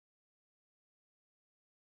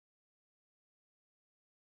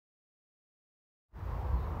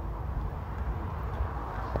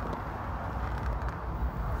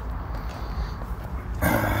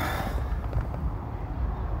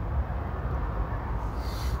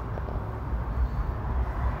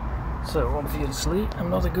So obviously I'm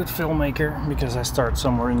not a good filmmaker because I start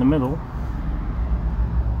somewhere in the middle.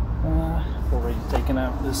 Already taken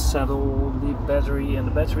out the saddle, the battery and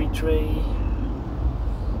the battery tray,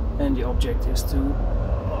 and the object is to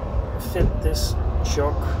fit this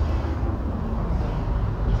shock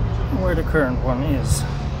where the current one is,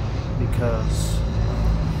 because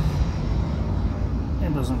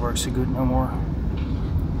it doesn't work so good no more.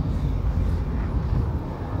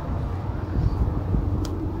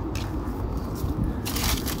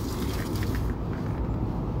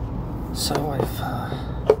 So I've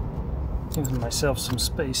given myself some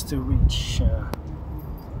space to reach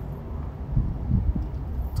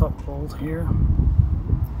top bolt here.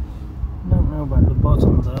 Don't know about the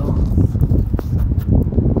bottom though.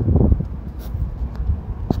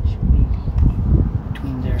 Should be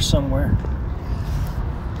between there somewhere.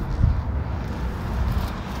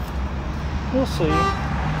 We'll see.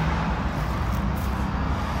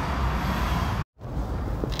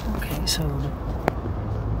 Okay, so the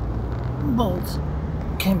bolt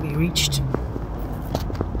can be reached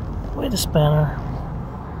with a spanner.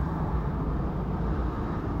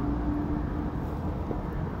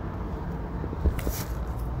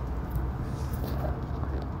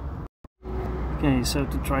 Okay, so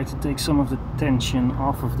to try to take some of the tension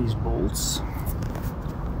off of these bolts,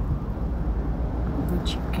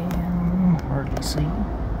 which you can hardly see,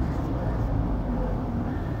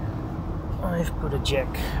 I've put a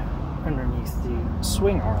jack underneath the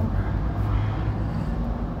swing arm.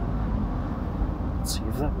 Let's see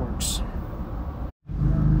if that works.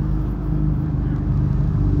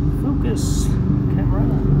 Focus, camera.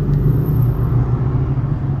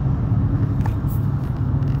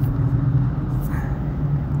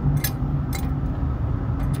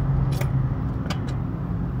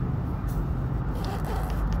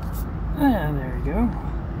 And there you go.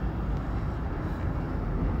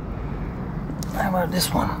 How about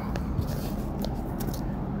this one?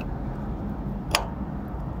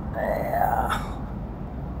 Yeah,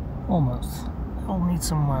 almost. I'll need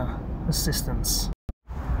some assistance.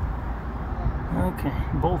 Okay,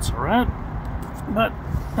 bolts are out, but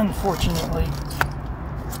unfortunately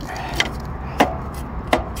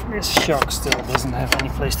this shock still doesn't have any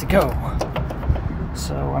place to go.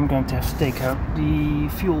 So I'm going to have to take out the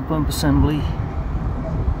fuel pump assembly,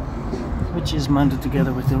 which is mounted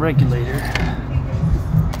together with the regulator.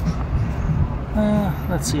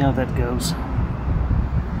 Let's see how that goes.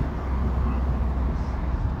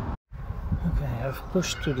 Okay, I've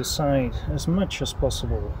pushed to the side as much as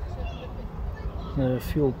possible the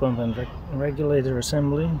fuel pump and regulator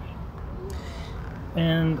assembly,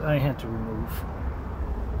 and I had to remove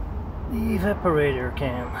the evaporator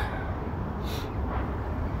can.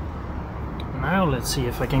 Now let's see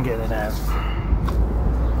if I can get it out.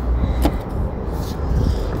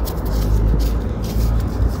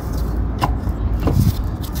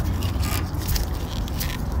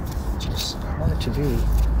 Just hard to do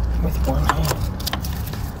with one hand.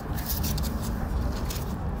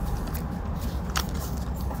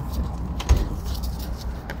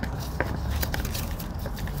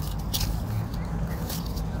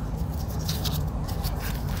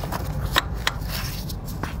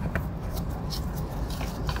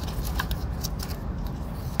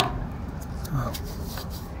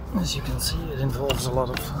 As you can see, it involves a lot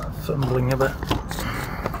of fumbling about.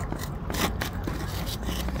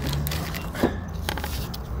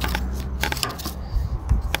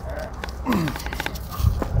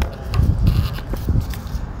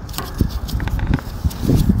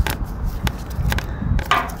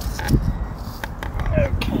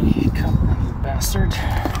 Okay, come on, you bastard.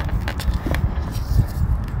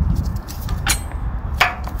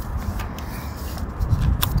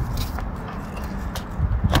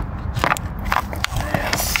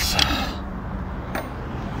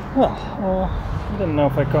 Well, I didn't know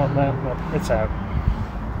if I caught that, but it's out.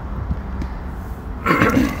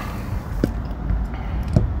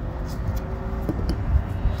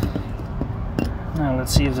 Now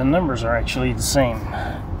let's see if the numbers are actually the same.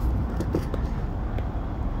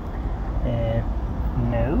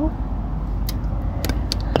 No.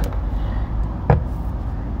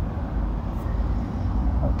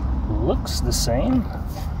 Looks the same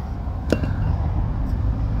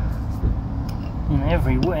in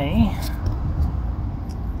every way.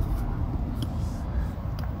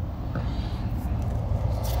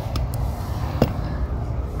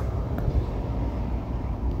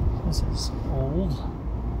 This is old,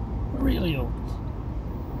 really old,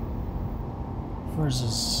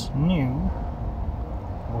 versus new,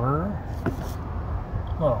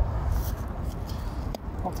 well,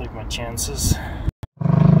 I'll take my chances.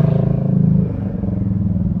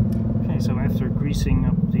 greasing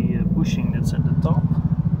up the bushing that's at the top.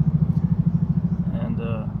 And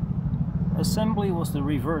assembly was the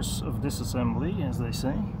reverse of disassembly, as they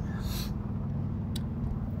say.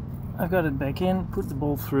 I got it back in, put the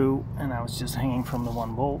bolt through, and now it's just hanging from the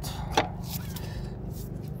one bolt.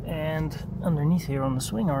 And underneath here on the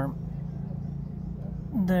swing arm,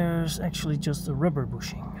 there's actually just a rubber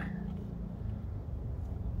bushing.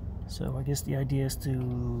 So I guess the idea is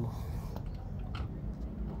to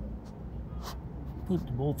put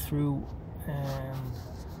the bolt through and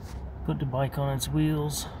put the bike on its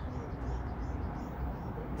wheels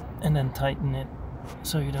and then tighten it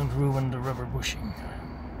so you don't ruin the rubber bushing.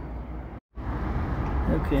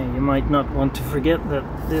 Okay, you might not want to forget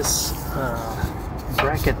that this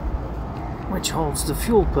bracket which holds the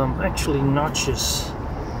fuel pump actually notches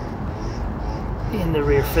in the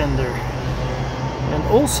rear fender, and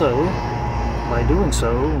also by doing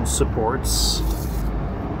so supports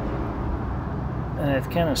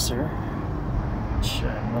that canister, which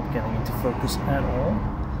I'm not getting into focus at all.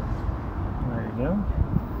 There you go.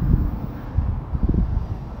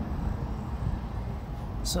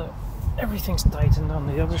 So everything's tightened on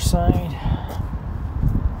the other side.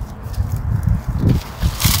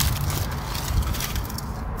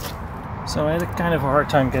 So I had a kind of a hard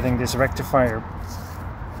time getting this rectifier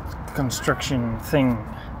construction thing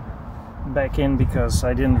back in because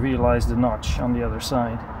I didn't realize the notch on the other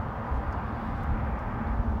side.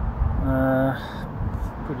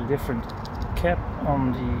 Put a different cap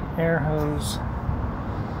on the air hose.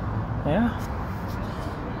 Yeah,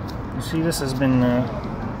 you see this has been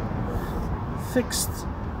fixed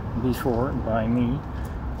before by me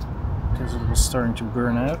because it was starting to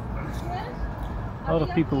burn out. A lot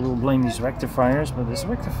of people will blame these rectifiers, but this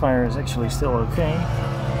rectifier is actually still okay.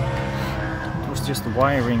 It was just the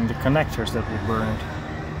wiring, the connectors that were burned.